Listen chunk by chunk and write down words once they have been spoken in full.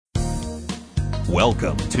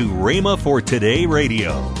Welcome to Rhema for Today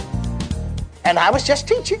Radio. And I was just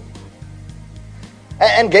teaching.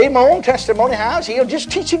 And gave my own testimony how I was healed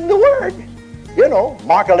just teaching the Word. You know,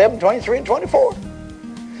 Mark 11, 23 and 24.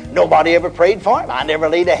 Nobody ever prayed for him. I never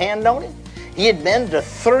laid a hand on him. He had been to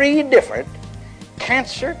 3 different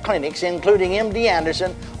cancer clinics, including MD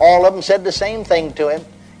Anderson. All of them said the same thing to him.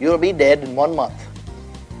 You'll be dead in 1 month.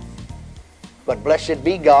 But blessed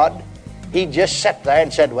be God, he just sat there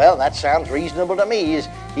and said, well, that sounds reasonable to me.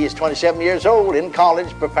 He is 27 years old, in college,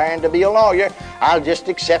 preparing to be a lawyer. I'll just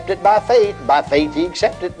accept it by faith. By faith he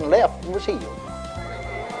accepted it and left and was healed.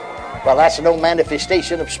 Well, that's no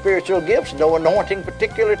manifestation of spiritual gifts, no anointing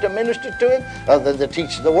particular to minister to him, other than to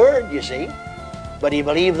teach the Word, you see. But he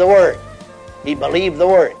believed the Word. He believed the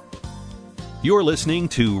Word. You're listening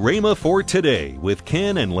to Rhema for Today with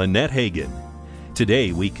Ken and Lynette Hagin.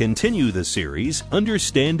 Today we continue the series,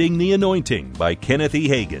 Understanding the Anointing by Kenneth E.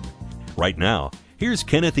 Hagin. Right now, here's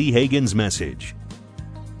Kenneth E. Hagin's message.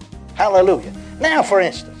 Hallelujah. Now, for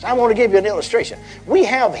instance, I want to give you an illustration. We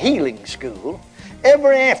have healing school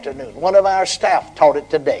every afternoon. One of our staff taught it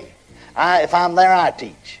today. If I'm there, I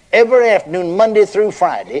teach. Every afternoon, Monday through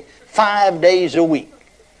Friday, 5 days a week.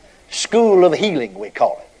 School of Healing, we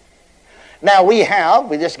call it. Now, we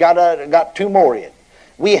just got 2 more in.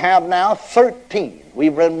 We have now 13.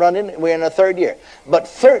 We've been running, we're in the 3rd year. But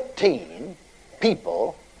 13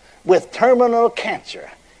 people with terminal cancer.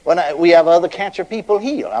 We have other cancer people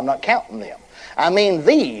healed. I'm not counting them. I mean,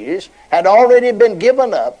 these had already been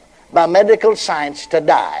given up by medical science to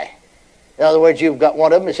die. In other words, you've got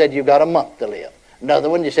one of them that said you've got a month to live. Another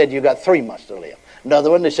one, they said you've got 3 months to live.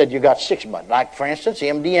 Another one, they said you've got 6 months. Like, for instance,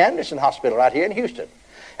 MD Anderson Hospital right here in Houston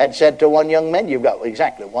had said to one young man, you've got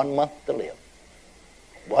exactly 1 month to live.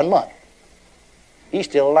 1 month. He's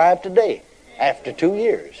still alive today after 2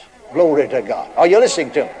 years. Glory to God. Are you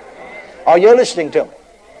listening to me? Are you listening to me?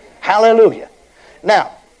 Hallelujah.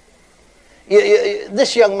 Now,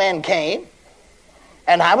 this young man came,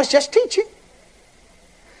 and I was just teaching.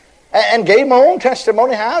 And gave my own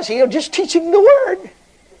testimony how I was healed just teaching the Word.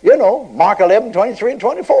 You know, Mark 11, 23 and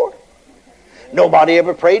 24. Nobody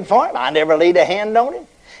ever prayed for him. I never laid a hand on him.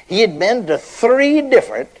 He had been to 3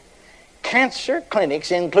 different cancer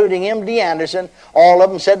clinics, including MD Anderson. All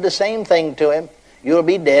of them said the same thing to him. You'll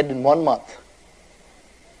be dead in 1 month.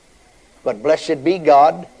 But blessed be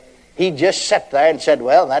God, he just sat there and said,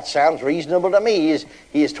 well, that sounds reasonable to me.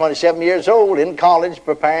 He is 27 years old, in college,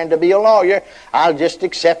 preparing to be a lawyer. I'll just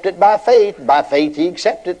accept it by faith. By faith he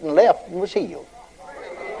accepted it and left and was healed.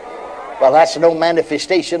 Well, that's no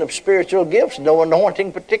manifestation of spiritual gifts, no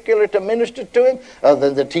anointing particular to minister to him,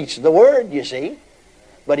 other than to teach the Word, you see.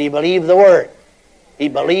 But he believed the Word. He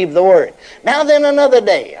believed the Word. Now then, another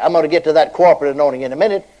day, I'm going to get to that corporate anointing in a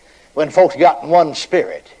minute, when folks got in one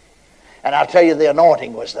spirit. And I'll tell you, the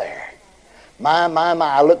anointing was there. My,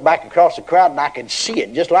 I look back across the crowd and I could see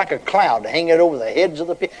it, just like a cloud hanging over the heads of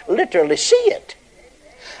the people. Literally see it.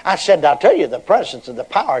 I said, I'll tell you, the presence and the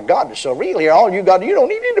power of God is so real here. All you got, you don't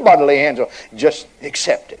need anybody to lay hands on. Just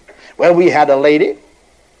accept it. Well, we had a lady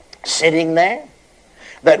sitting there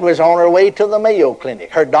that was on her way to the Mayo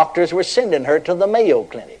Clinic. Her doctors were sending her to the Mayo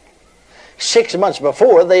Clinic. 6 months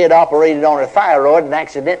before, they had operated on her thyroid and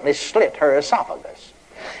accidentally slit her esophagus.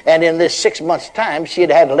 And in this 6 months' time, she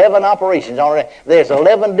had 11 operations on her. There's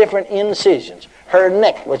 11 different incisions. Her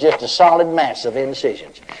neck was just a solid mass of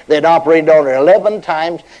incisions. They'd operated on her 11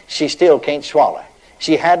 times. She still can't swallow.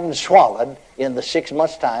 She hadn't swallowed in the 6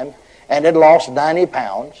 months' time and had lost 90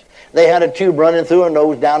 pounds. They had a tube running through her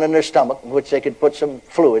nose down in her stomach, in which they could put some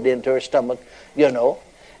fluid into her stomach, you know,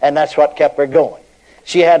 and that's what kept her going.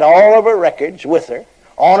 She had all of her records with her.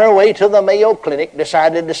 On her way to the Mayo Clinic,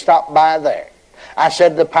 decided to stop by there. I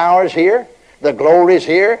said, the power's here, the glory's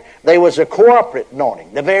here. There was a corporate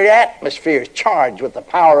anointing. The very atmosphere is charged with the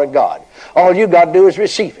power of God. All you got to do is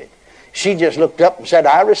receive it. She just looked up and said,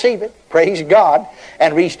 I receive it. Praise God.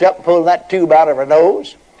 And reached up and pulled that tube out of her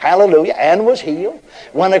nose. Hallelujah. And was healed.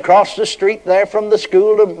 Went across the street there from the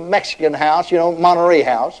school to Mexican house, you know, Monterey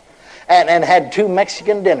House, and had 2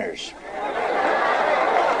 Mexican dinners.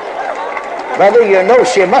 Brother, you know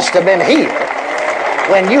she must have been healed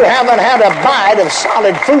when you haven't had a bite of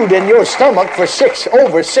solid food in your stomach for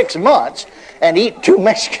over 6 months and eat 2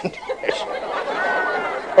 Mexican dinners.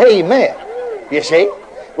 Amen. You see,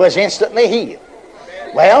 was instantly healed.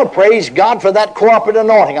 Well, praise God for that corporate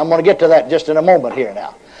anointing. I'm going to get to that just in a moment here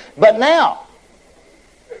now. But now,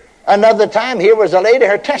 another time, here was a lady,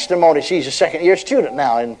 her testimony, she's a second-year student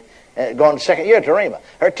now, and going to second year to Rhema.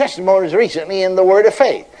 Her testimony is recently in the Word of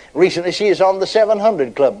Faith. Recently, she is on the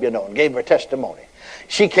 700 Club, you know, and gave her testimony.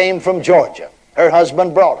 She came from Georgia. Her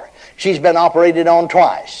husband brought her. She's been operated on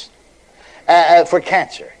twice for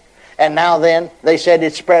cancer. And now then, they said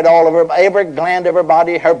it spread all over every gland of her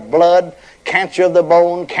body, her blood, cancer of the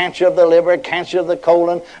bone, cancer of the liver, cancer of the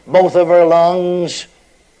colon, both of her lungs,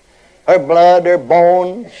 her blood, her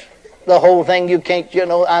bones, the whole thing. You can't,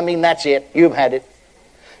 that's it. You've had it.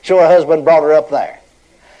 So her husband brought her up there.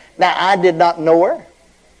 Now, I did not know her.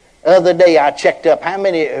 The other day I checked up how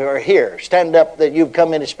many are here, stand up, that you've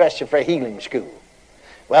come in especially for healing school.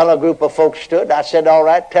 Well, a group of folks stood. I said, all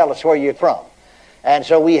right, tell us where you're from. And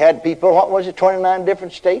so we had people, 29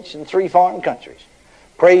 different states and 3 foreign countries.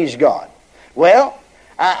 Praise God. Well,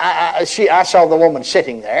 I saw the woman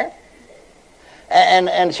sitting there.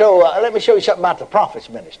 And so let me show you something about the prophet's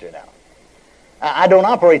ministry now. I don't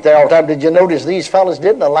operate there all the time. Did you notice these fellas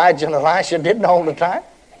didn't? Elijah and Elisha didn't all the time.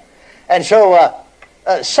 And so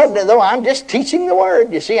suddenly, though, I'm just teaching the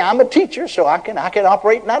word. You see, I'm a teacher, so I can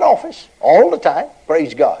operate in that office all the time.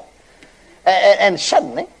 Praise God. And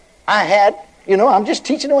suddenly, I had, I'm just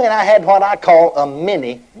teaching away, and I had what I call a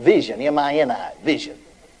mini vision, M-I-N-I, vision.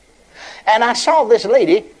 And I saw this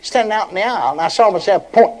lady standing out in the aisle, and I saw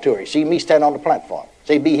myself point to her. See me standing on the platform.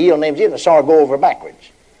 Say, be healed, name of Jesus. I saw her go over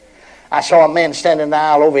backwards. I saw a man standing in the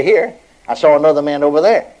aisle over here. I saw another man over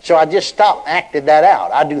there. So I just stopped and acted that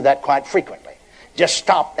out. I do that quite frequently. Just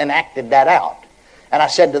stopped and acted that out. And I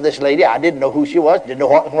said to this lady, I didn't know who she was, didn't know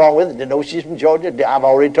what was wrong with her, didn't know she's from Georgia. I've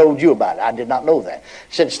already told you about it. I did not know that.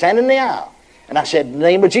 I said, stand in the aisle. And I said, in the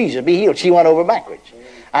name of Jesus, be healed. She went over backwards.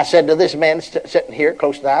 I said to this man sitting here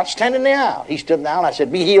close to the aisle, stand in the aisle. He stood in the aisle, and I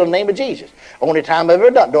said, be healed in the name of Jesus. Only time I've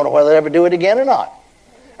ever done. Don't know whether I'll ever do it again or not.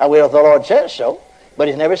 I will if the Lord says so, but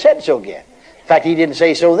He's never said so again. In fact, He didn't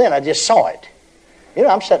say so then. I just saw it.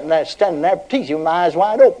 I'm standing there teaching with my eyes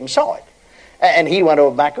wide open, saw it. And he went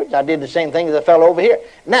over backwards. I did the same thing as the fellow over here.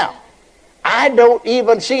 Now, I don't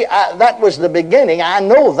even see, that was the beginning. I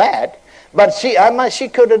know that. But see, she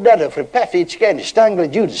could have done it for Pafichken, Stangle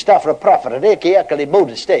Judas, Staffra Prophet, Reki Ekali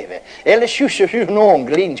Bodesteve, Elishushu Nom,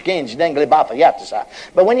 Glins Gains, Dangle Bafa Yatasa.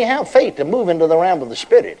 But when you have faith to move into the realm of the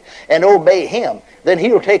Spirit and obey Him, then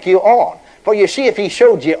He'll take you on. For you see, if He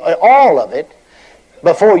showed you all of it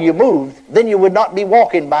before you moved, then you would not be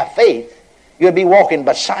walking by faith. You'd be walking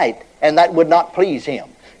by sight, and that would not please Him.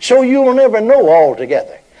 So you'll never know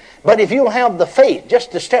altogether. But if you'll have the faith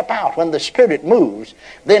just to step out when the Spirit moves,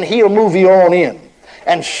 then He'll move you on in.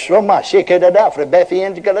 And and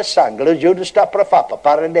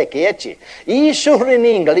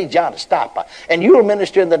you'll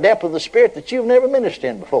minister in the depth of the Spirit that you've never ministered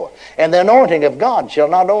in before. And the anointing of God shall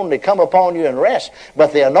not only come upon you and rest,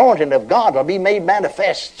 but the anointing of God will be made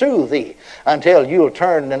manifest through thee until you'll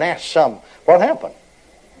turn and ask what happened?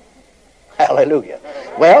 Hallelujah.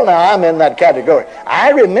 Well, now I'm in that category. I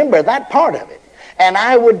remember that part of it. And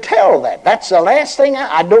I would tell that. That's the last thing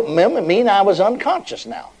I don't mean I was unconscious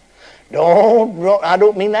now. I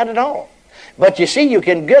don't mean that at all. But you see, you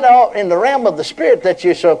can get out in the realm of the Spirit that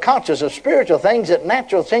you're so conscious of spiritual things that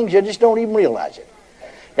natural things you just don't even realize it.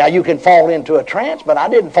 Now you can fall into a trance, but I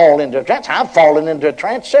didn't fall into a trance. I've fallen into a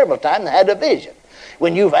trance several times and had a vision.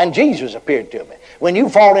 And Jesus appeared to me. When you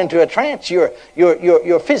fall into a trance, your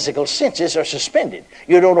physical senses are suspended.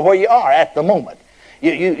 You don't know where you are at the moment.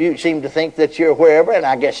 You seem to think that you're wherever, and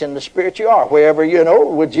I guess in the Spirit you are, wherever,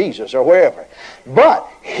 with Jesus or wherever. But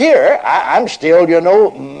here, I'm still,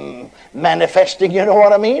 manifesting, you know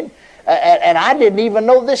what I mean? And I didn't even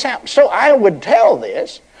know this happened. So I would tell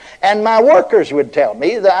this, and my workers would tell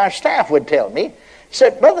me, our staff would tell me,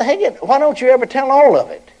 said, Brother Hagin, why don't you ever tell all of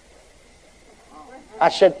it? I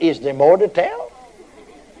said, is there more to tell?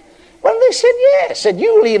 Well, they said, yes. Said,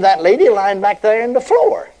 you leave that lady lying back there in the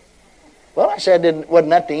floor. Well, I said, wasn't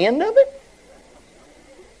that the end of it?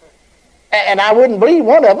 And I wouldn't believe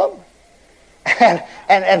one of them.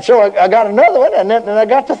 And so I got another one, and then I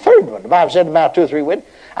got the third one. The Bible said about 2 or 3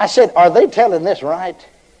 witnesses. I said, are they telling this right?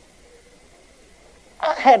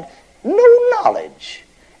 I had no knowledge.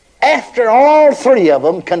 After all 3 of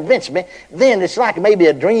them convinced me, then it's like maybe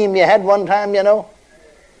a dream you had one time,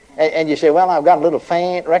 And you say, well, I've got a little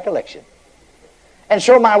faint recollection. And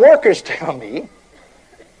so my workers tell me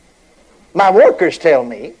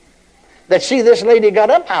that, see, this lady got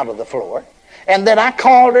up out of the floor, and then I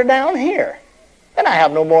called her down here. And I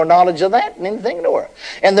have no more knowledge of that than anything in the world.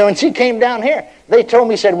 And then when she came down here, they told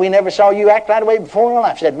me, said, we never saw you act that way before in our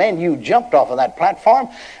life. I said, man, you jumped off of that platform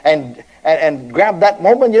and grabbed that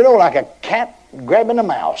moment, like a cat grabbing a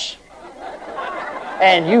mouse.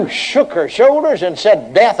 And you shook her shoulders and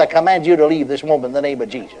said, death, I command you to leave this woman in the name of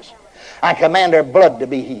Jesus. I command her blood to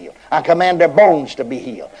be healed. I command her bones to be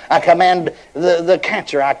healed. I command the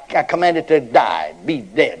cancer, I command it to die, be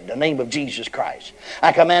dead, in the name of Jesus Christ.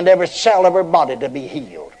 I command every cell of her body to be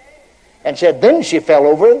healed. And said, then she fell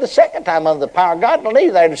over the second time under the power of God and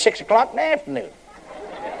leave there at 6 o'clock in the afternoon.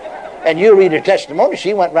 And you read her testimony,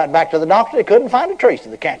 she went right back to the doctor. They couldn't find a trace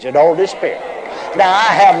of the cancer. It all disappeared. Now,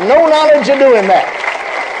 I have no knowledge of doing that.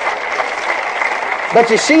 But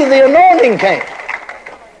you see, the anointing came.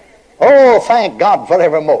 Oh, thank God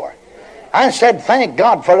forevermore. I said, thank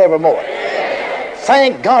God forevermore.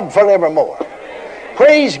 Thank God forevermore.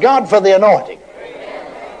 Praise God for the anointing.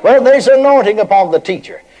 Well, there's anointing upon the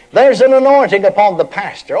teacher. There's an anointing upon the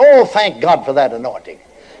pastor. Oh, thank God for that anointing.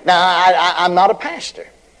 Now, I'm not a pastor.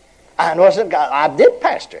 I did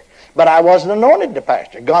pastor, but I wasn't anointed to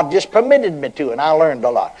pastor. God just permitted me to, and I learned a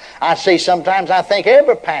lot. I say sometimes I think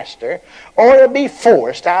every pastor ought to be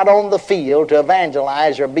forced out on the field to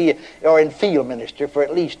evangelize or in field ministry for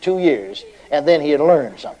at least 2 years, and then he'd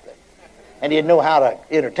learn something. And he'd know how to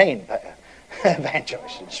entertain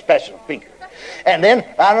evangelists and special speakers. And then,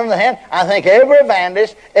 on the other hand, I think every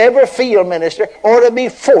evangelist, every field minister ought to be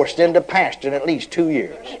forced into pastoring at least 2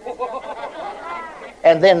 years.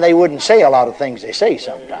 And then they wouldn't say a lot of things they say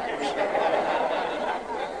sometimes.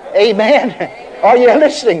 Amen? Are you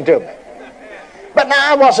listening to me? But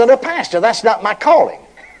now I wasn't a pastor. That's not my calling.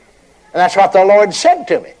 And that's what the Lord said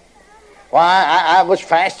to me. Why, I was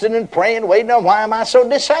fasting and praying, waiting on why am I so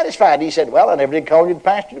dissatisfied? He said, well, I never did call you the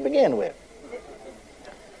pastor to begin with.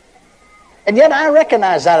 And yet I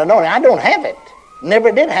recognize that anointing. I don't have it.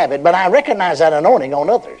 Never did have it, but I recognize that anointing on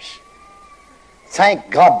others. Thank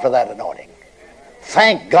God for that anointing.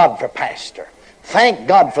 Thank God for pastor. Thank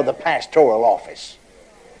God for the pastoral office.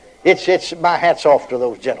 It's my hat's off to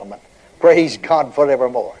those gentlemen. Praise God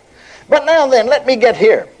forevermore. But now then, let me get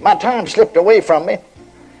here. My time slipped away from me.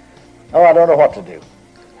 Oh, I don't know what to do.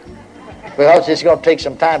 Because it's going to take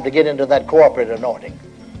some time to get into that corporate anointing.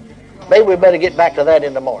 Maybe we better get back to that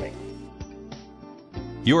in the morning.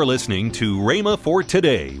 You're listening to Rhema for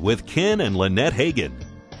Today with Ken and Lynette Hagin.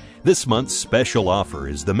 This month's special offer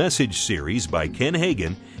is the message series by Ken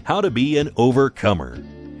Hagin, How to Be an Overcomer.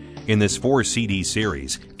 In this 4-CD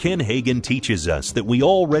series, Ken Hagin teaches us that we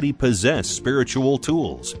already possess spiritual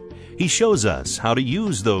tools. He shows us how to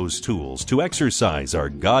use those tools to exercise our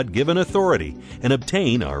God-given authority and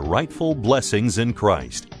obtain our rightful blessings in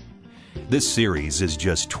Christ. This series is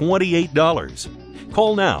just $28.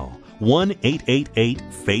 Call now,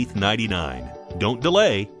 1-888-FAITH-99. Don't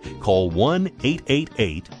delay. Call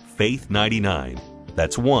 1-888-FAITH-99.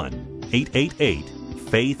 That's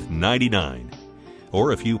 1-888-FAITH-99.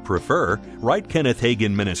 Or if you prefer, write Kenneth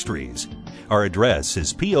Hagin Ministries. Our address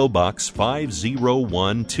is P.O. Box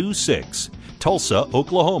 50126, Tulsa,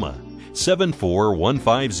 Oklahoma,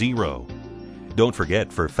 74150. Don't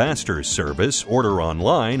forget, for faster service, order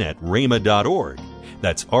online at rhema.org.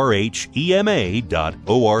 That's rhema.org.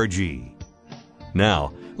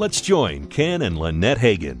 Now, let's join Ken and Lynette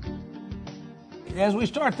Hagin. As we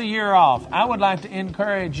start the year off, I would like to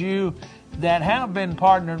encourage you that have been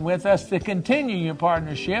partnering with us to continue your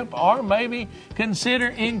partnership, or maybe consider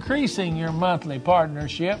increasing your monthly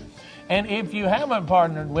partnership. And if you haven't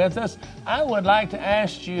partnered with us, I would like to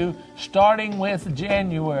ask you, starting with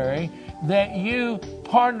January, that you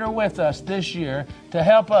partner with us this year to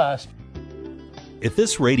help us. If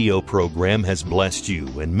this radio program has blessed you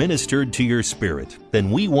and ministered to your spirit,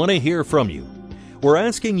 then we want to hear from you. We're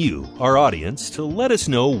asking you, our audience, to let us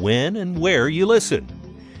know when and where you listen.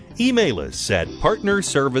 Email us at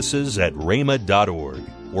partnerservices@rhema.org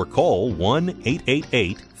or call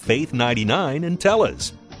 1-888-FAITH-99 and tell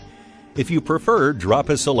us. If you prefer,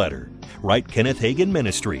 drop us a letter. Write Kenneth Hagin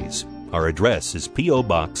Ministries. Our address is P.O.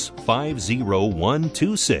 Box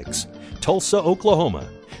 50126, Tulsa, Oklahoma,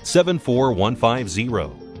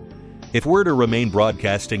 74150. If we're to remain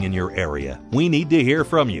broadcasting in your area, we need to hear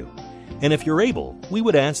from you. And if you're able, we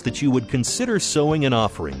would ask that you would consider sowing an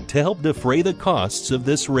offering to help defray the costs of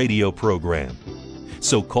this radio program.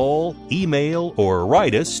 So call, email, or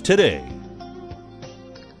write us today.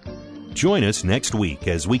 Join us next week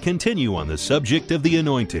as we continue on the subject of the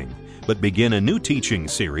anointing, but begin a new teaching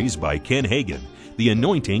series by Ken Hagin, The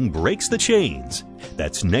Anointing Breaks the Chains.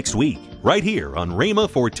 That's next week, right here on Rhema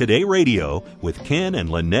for Today Radio with Ken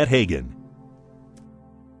and Lynette Hagin.